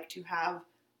it's like to have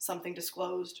something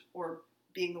disclosed, or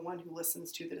being the one who listens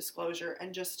to the disclosure,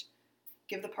 and just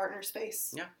give the partner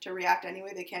space to react any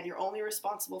way they can. You're only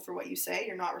responsible for what you say.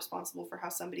 You're not responsible for how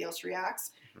somebody else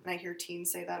reacts. And I hear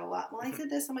teens say that a lot. Well, I did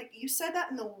this. I'm like, you said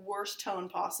that in the worst tone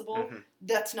possible.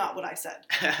 That's not what I said.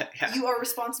 You are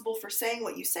responsible for saying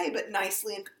what you say, but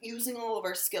nicely, and using all of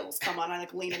our skills. Come on, I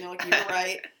like lean in there like, you're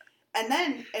right. And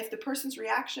then if the person's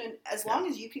reaction, as long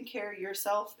as you can carry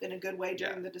yourself in a good way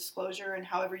during the disclosure, and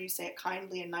however you say it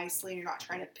kindly and nicely, and you're not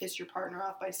trying to piss your partner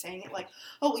off by saying it like,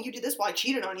 oh, well, you did this while I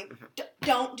cheated on you.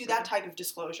 Don't do that type of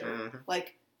disclosure.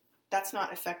 Like, that's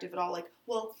not effective at all. Like,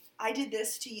 well, I did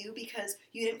this to you because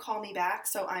you didn't call me back,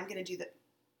 so I'm going to do that.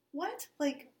 What?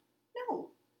 Like, no.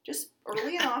 Just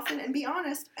early and often, and be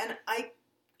honest. And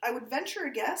I would venture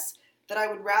a guess that I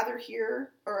would rather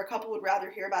hear, or a couple would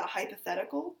rather hear about a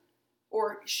hypothetical,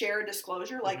 or share a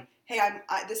disclosure, like, hey,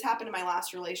 this happened in my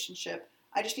last relationship.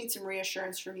 I just need some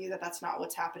reassurance from you that that's not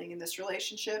what's happening in this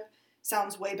relationship.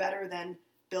 Sounds way better than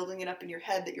building it up in your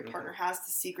head that your partner has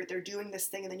the secret. They're doing this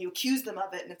thing, and then you accuse them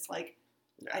of it, and it's like,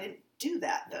 I didn't do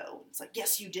that, though. It's like,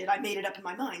 yes, you did. I made it up in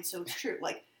my mind, so it's true.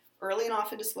 Like, early and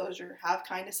often disclosure, have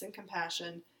kindness and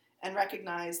compassion, and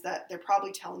recognize that they're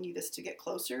probably telling you this to get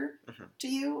closer to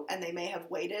you, and they may have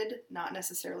waited, not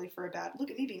necessarily for a bad, look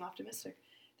at me being optimistic.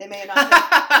 They may not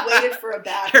have waited for a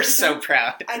bad You're reason. so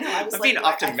proud. I know. I was I'm being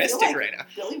optimistic right now.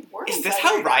 Really is this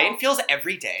how Ryan feels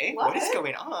every day? What is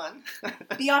going on?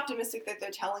 Be optimistic that they're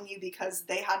telling you because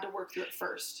they had to work through it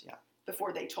first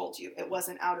before they told you. It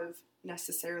wasn't out of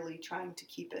necessarily trying to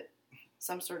keep it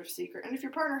some sort of secret. And if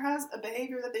your partner has a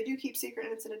behavior that they do keep secret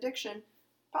and it's an addiction,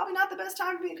 probably not the best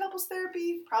time to be in couples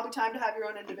therapy. Probably time to have your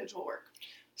own individual work.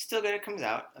 Still good it comes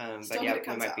out. But yeah,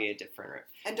 it might be a different route.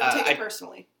 And don't take it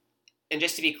personally. And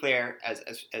just to be clear, as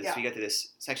we go through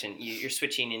this section, you're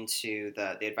switching into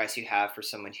the advice you have for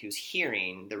someone who's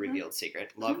hearing the revealed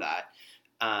secret. Love that.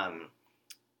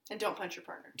 And don't punch your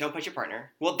partner. Don't punch your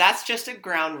partner. Well, that's just a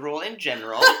ground rule in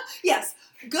general. Yes.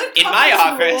 Good in my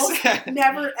office. Rules,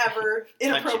 never, ever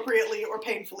inappropriately or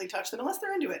painfully touch them unless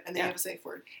they're into it and they have a safe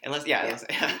word. Unless,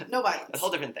 no violence. A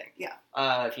whole different thing. Yeah.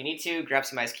 If you need to, grab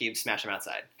some ice cubes, smash them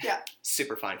outside. Yeah.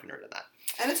 Super fun if you've never done that.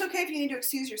 And it's okay if you need to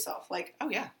excuse yourself. Like, oh,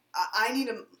 yeah. I need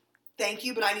a thank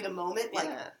you, but I need a moment. Like,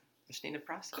 just need a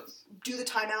process. Do the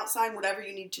timeout sign, whatever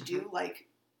you need to do. Like,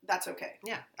 that's okay.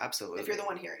 Yeah, absolutely. If you're the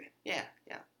one hearing it. Yeah.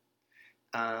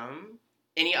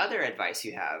 Any other advice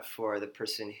you have for the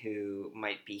person who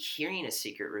might be hearing a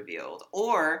secret revealed?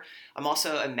 Or I'm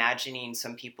also imagining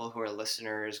some people who are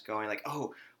listeners going like,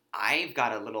 oh, I've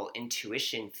got a little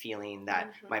intuition feeling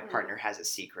that my partner has a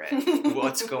secret.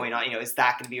 What's going on? Is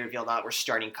that going to be revealed out? We're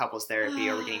starting couples therapy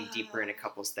or we're getting deeper into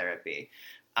couples therapy.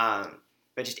 But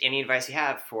just any advice you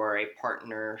have for a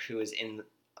partner who is in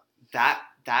that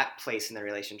place in the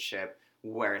relationship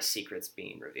where a secret's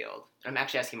being revealed. I'm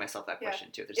actually asking myself that question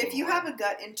too. If you have a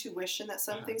gut intuition that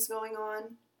something's going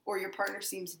on, or your partner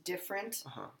seems different,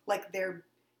 like they're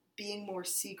being more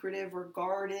secretive or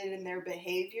guarded in their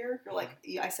behavior, you're like,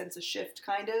 I sense a shift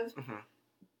kind of.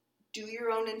 Do your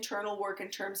own internal work in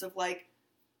terms of like,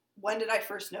 when did I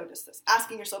first notice this?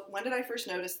 Asking yourself, when did I first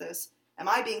notice this? Am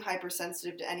I being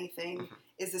hypersensitive to anything?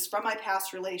 Is this from my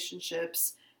past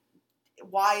relationships?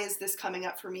 Why is this coming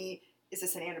up for me? Is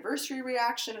this an anniversary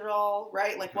reaction at all,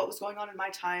 right? Like what was going on in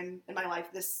my life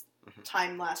this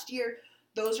time last year?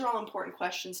 those are all important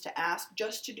questions to ask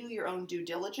just to do your own due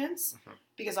diligence,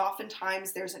 because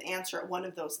oftentimes there's an answer at one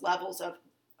of those levels of,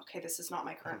 okay, this is not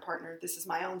my current partner. This is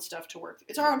my own stuff to work through.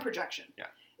 It's our own projection. Yeah.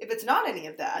 If it's not any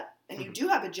of that, and you do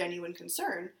have a genuine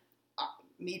concern,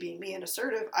 me being me and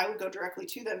assertive, I would go directly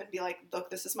to them and be like, look,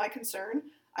 this is my concern.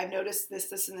 I've noticed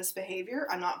this, and this behavior.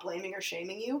 I'm not blaming or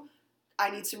shaming you. I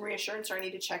need some reassurance, or I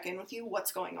need to check in with you.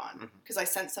 What's going on? Because I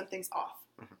sense something's off.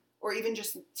 Or even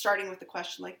just starting with the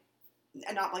question, like,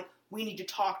 and not like, we need to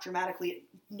talk dramatically at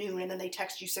noon, and then they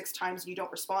text you 6 times and you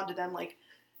don't respond to them. Like,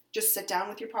 just sit down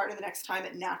with your partner the next time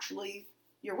naturally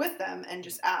you're with them and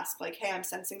just ask, like, hey, I'm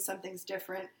sensing something's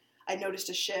different. I noticed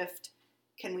a shift.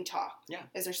 Can we talk? Yeah.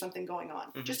 Is there something going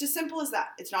on? Just as simple as that.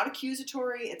 It's not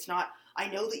accusatory. It's not, I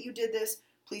know that you did this.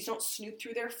 Please don't snoop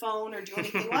through their phone or do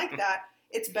anything like that.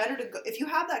 It's better to go, if you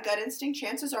have that gut instinct,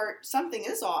 chances are something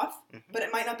is off, but it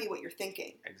might not be what you're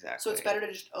thinking. Exactly. So it's better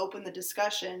to just open the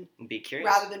discussion. And be curious.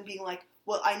 Rather than being like,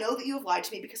 well, I know that you have lied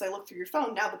to me because I looked through your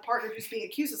phone. Now the partner who's being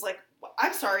accused is like, well,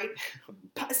 I'm sorry.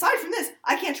 Aside from this,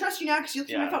 I can't trust you now because you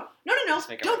looked through my phone. No,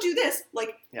 don't do this.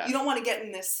 Like, you don't want to get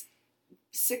in this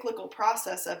cyclical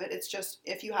process of it. It's just,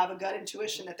 if you have a gut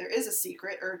intuition that there is a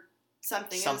secret or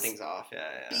something's off. Yeah.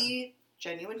 Be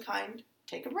genuine, kind,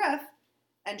 take a breath,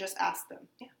 and just ask them.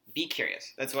 Yeah. Be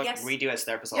curious. That's what we do as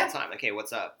therapists all the time. Like, hey,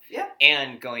 what's up? Yeah.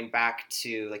 And going back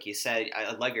to, like you said,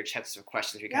 I love your checklist of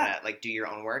questions. You kind of like do your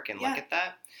own work and look at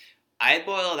that. I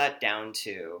boil that down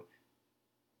to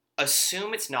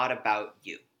assume it's not about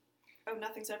you. Oh,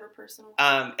 nothing's ever personal.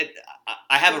 I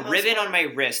have a ribbon on my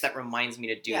wrist that reminds me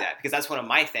to do that, because that's one of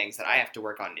my things that I have to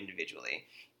work on individually.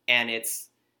 And it's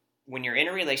when you're in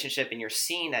a relationship and you're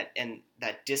seeing that and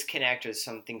that disconnect or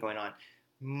something going on,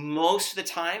 most of the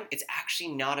time it's actually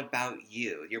not about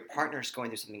you. Your partner's going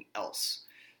through something else.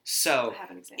 So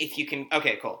if you can,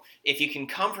 okay, cool. If you can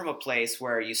come from a place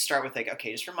where you start with like,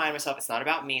 okay, just remind myself it's not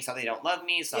about me. It's not that they don't love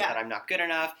me. It's not that I'm not good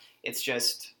enough. It's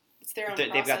just it's their own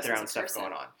they've got their own stuff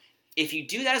going on. If you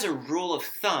do that as a rule of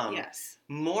thumb,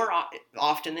 more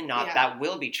often than not, that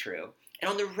will be true. And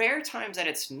on the rare times that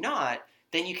it's not,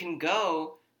 then you can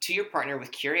go to your partner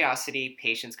with curiosity,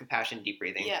 patience, compassion, deep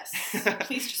breathing. Yes.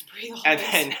 Please just breathe always.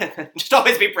 And then just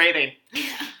always be breathing.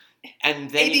 And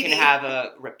then you can have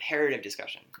a reparative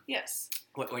discussion. Yes.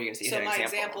 What are you going to say? So my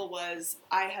example was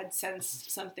I had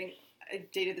sensed something. I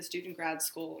dated this dude in grad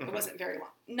school. It wasn't very long.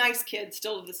 Nice kid,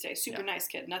 still to this day. Super nice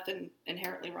kid. Nothing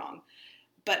inherently wrong.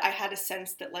 But I had a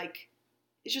sense that, like,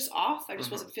 it's just off. I just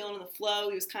wasn't feeling the flow.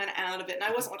 He was kind of out of it. And I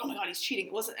wasn't like, oh my God, he's cheating.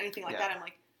 It wasn't anything like that. I'm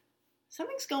like,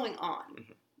 something's going on.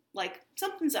 Like,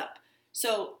 something's up.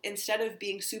 So instead of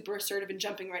being super assertive and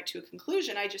jumping right to a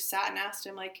conclusion, I just sat and asked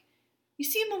him, like, you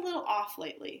seem a little off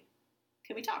lately.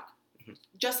 Can we talk?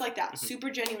 Just like that.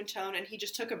 Super genuine tone. And he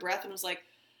just took a breath and was like,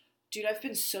 dude, I've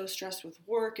been so stressed with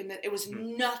work. And that it was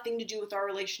nothing to do with our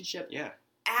relationship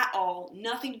at all.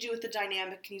 Nothing to do with the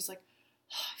dynamic. And he's like,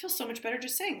 I feel so much better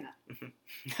just saying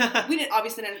that. We didn't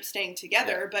obviously end up staying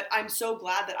together, but I'm so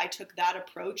glad that I took that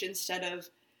approach instead of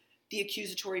the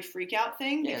accusatory freak out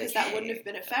thing, because that wouldn't have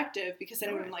been effective, because then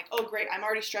it would have been like, oh great, I'm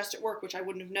already stressed at work, which I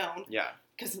wouldn't have known. Yeah.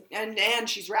 Because and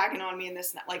she's ragging on me and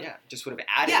this and that. Like, just would have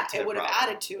added to it. Yeah, it would have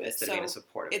added to it. Instead of being a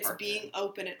supportive partner. Being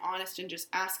open and honest and just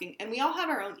asking. And we all have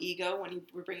our own ego when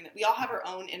we're bringing that. We all have our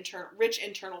own rich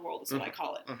internal world is what I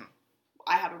call it.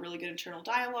 I have a really good internal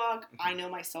dialogue. I know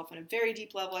myself on a very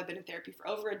deep level. I've been in therapy for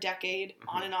over a decade,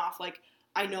 on and off. Like,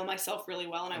 I know myself really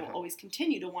well, and I will always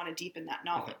continue to want to deepen that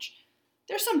knowledge.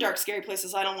 There's some dark, scary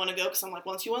places I don't want to go, because I'm like,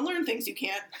 once you unlearn things, you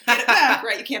can't get it back,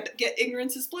 right? You can't get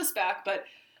ignorance is bliss back. But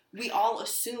we all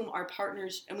assume our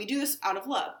partners, and we do this out of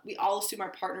love, we all assume our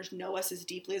partners know us as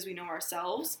deeply as we know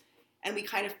ourselves, and we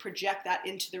kind of project that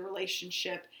into the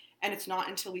relationship. And it's not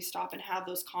until we stop and have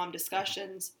those calm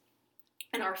discussions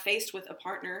and are faced with a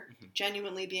partner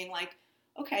genuinely being like,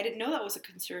 okay, I didn't know that was a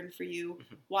concern for you.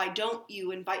 Why don't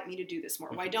you invite me to do this more?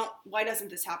 Why doesn't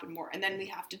this happen more? And then we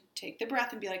have to take the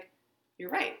breath and be like, you're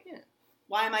right. Yeah.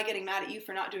 Why am I getting mad at you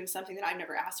for not doing something that I've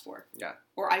never asked for? Yeah.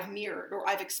 Or I've mirrored, or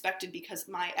I've expected because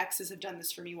my exes have done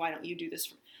this for me. Why don't you do this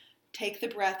for me? Take the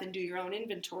breath and do your own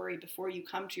inventory before you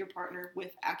come to your partner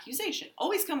with accusation.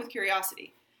 Always come with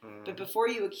curiosity. But before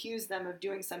you accuse them of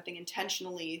doing something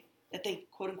intentionally that they,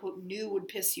 quote-unquote, knew would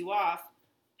piss you off,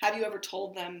 have you ever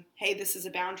told them, hey, this is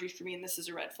a boundary for me and this is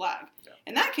a red flag? Yeah.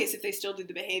 In that case, if they still do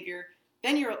the behavior,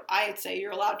 then I'd say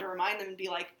you're allowed to remind them and be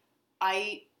like,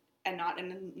 and not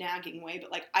in a nagging way,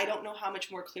 but like, I don't know how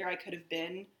much more clear I could have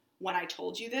been when I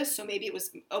told you this, so maybe it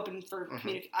was open for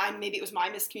maybe it was my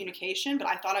miscommunication, but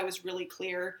I thought I was really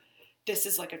clear. This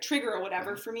is like a trigger or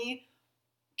whatever for me.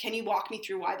 Can you walk me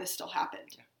through why this still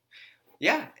happened?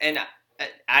 Yeah, and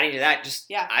adding to that,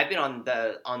 I've been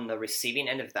on the receiving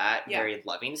end of that very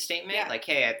loving statement. Yeah. Like,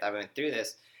 hey, I went through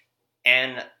this,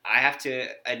 and I have to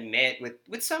admit,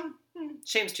 with some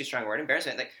shame's too strong a word,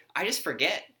 embarrassment. Like, I just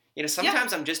forget.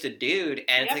 Sometimes I'm just a dude,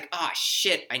 and it's like, oh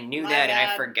shit, I knew that,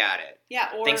 and I forgot it. Yeah.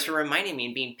 Or, thanks for reminding me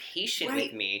and being patient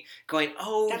with me. Going,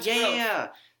 That's growth.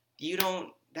 you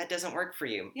don't. That doesn't work for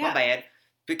you. Yeah. My bad.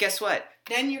 But guess what?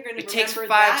 Then you're going to remember that. It takes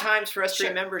 5 times for us to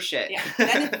remember shit. Yeah.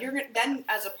 Then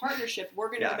as a partnership, we're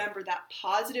going to remember that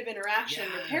positive interaction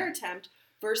repair attempt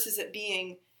versus it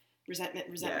being resentment.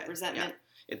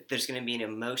 There's going to be an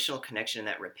emotional connection in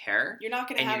that repair. You're not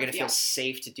going to you're going to feel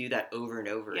safe to do that over and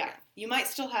over again. You might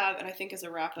still have, and I think as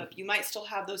a wrap up, you might still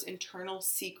have those internal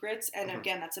secrets. And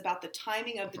again, that's about the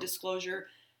timing of the disclosure,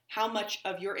 how much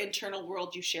of your internal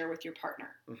world you share with your partner.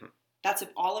 That's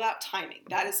all about timing.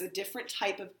 That is a different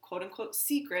type of quote-unquote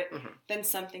secret than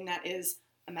something that is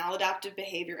a maladaptive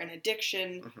behavior, an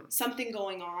addiction, something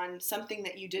going on, something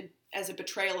that you did as a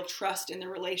betrayal of trust in the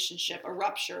relationship, a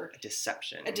rupture. A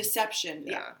deception.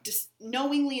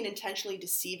 Knowingly and intentionally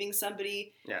deceiving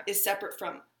somebody is separate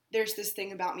from, there's this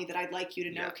thing about me that I'd like you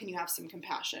to know. Can you have some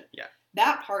compassion?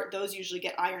 That part, those usually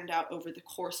get ironed out over the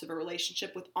course of a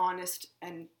relationship with honest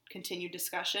and continued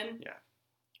discussion.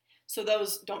 So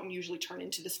those don't usually turn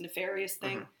into this nefarious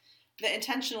thing. The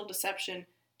intentional deception,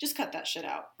 just cut that shit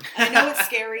out. And I know it's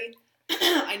scary.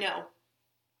 I know.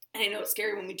 And I know it's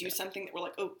scary when we do something that we're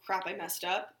like, oh crap, I messed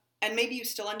up. And maybe you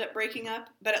still end up breaking up,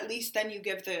 but at least then you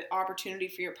give the opportunity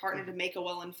for your partner to make a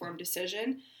well-informed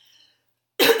decision.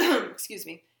 Excuse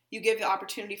me. You give the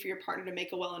opportunity for your partner to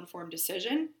make a well-informed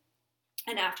decision.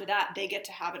 And after that, they get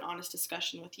to have an honest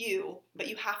discussion with you. But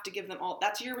you have to give them all.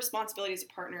 That's your responsibility as a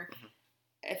partner.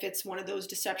 If it's one of those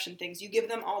deception things, you give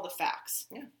them all the facts.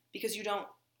 Because you don't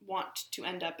want to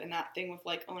end up in that thing with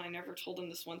like, oh, and I never told them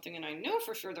this one thing, and I know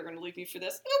for sure they're going to leave me for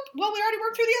this. Oop, well, we already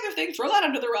worked through the other thing. Throw that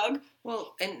under the rug.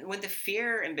 Well, and when the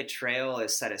fear and betrayal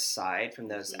is set aside from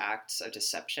those acts of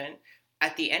deception,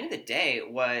 at the end of the day,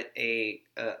 what a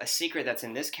secret that's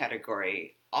in this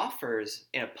category offers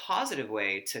in a positive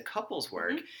way to couples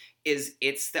work is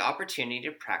it's the opportunity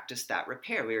to practice that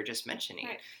repair we were just mentioning.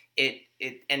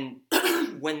 And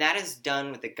when that is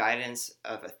done with the guidance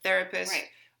of a therapist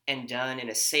and done in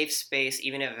a safe space,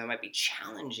 even if it might be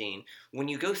challenging, when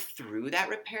you go through that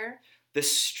repair, the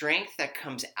strength that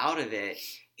comes out of it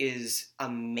is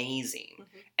amazing.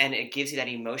 And it gives you that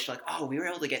emotion like, oh, we were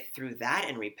able to get through that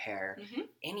and repair.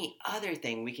 Any other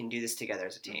thing, we can do this together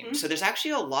as a team. So there's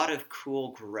actually a lot of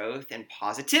cool growth and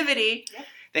positivity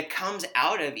that comes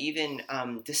out of even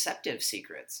deceptive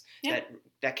secrets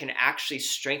that can actually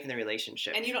strengthen the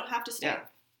relationship. And you don't have to stay.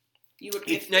 You would,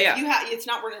 it's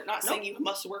not. We're not saying you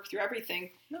must work through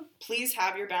everything. Please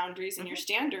have your boundaries and your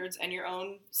standards and your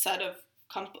own set of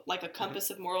like a compass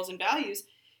of morals and values.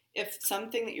 If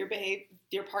something that your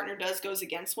partner does goes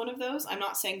against one of those, I'm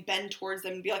not saying bend towards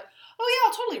them and be like, oh yeah,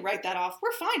 I'll totally write that off.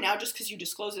 We're fine now just because you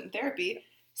disclose it in therapy.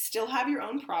 Still have your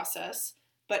own process,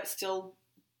 but still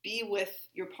be with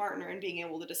your partner and being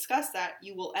able to discuss that.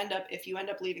 If you end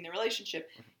up leaving the relationship,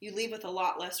 you leave with a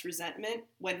lot less resentment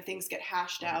when things get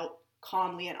hashed out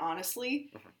calmly and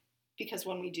honestly. Because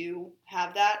when we do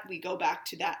have that, we go back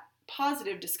to that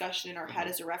positive discussion in our head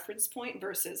as a reference point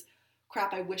versus,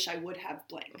 crap, I wish I would have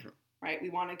blank, right? We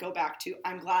want to go back to,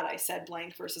 I'm glad I said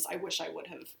blank versus I wish I would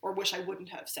have, or wish I wouldn't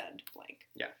have said blank.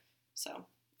 So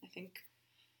I think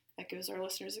that gives our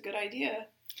listeners a good idea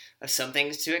of some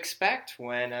things to expect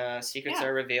when secrets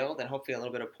are revealed, and hopefully a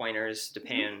little bit of pointers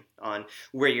depending on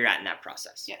where you're at in that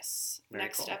process. Very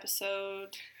Next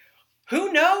episode.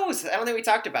 Who knows? I don't think we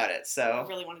talked about it, so. I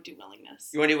really want to do willingness.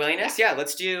 You want to do willingness? Yeah,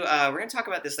 let's do, we're going to talk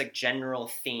about this like general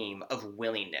theme of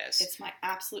willingness. It's my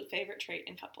absolute favorite trait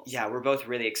in couples. Yeah, we're both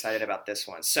really excited about this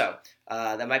one. So,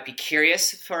 that might be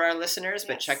curious for our listeners,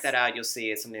 but check that out. You'll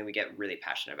see it's something we get really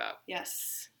passionate about.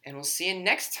 Yes. And we'll see you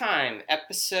next time.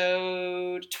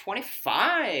 Episode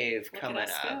 25 coming up.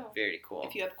 Go. Very cool.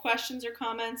 If you have questions or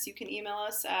comments, you can email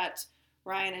us at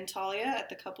Ryan and Talia at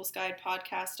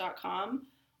thecouplesguidepodcast.com.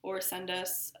 or send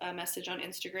us a message on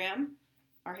Instagram.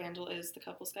 Our handle is The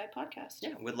Couples Guide Podcast.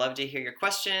 Yeah, we'd love to hear your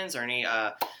questions or any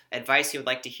advice you would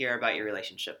like to hear about your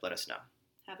relationship. Let us know.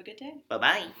 Have a good day.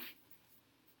 Bye-bye.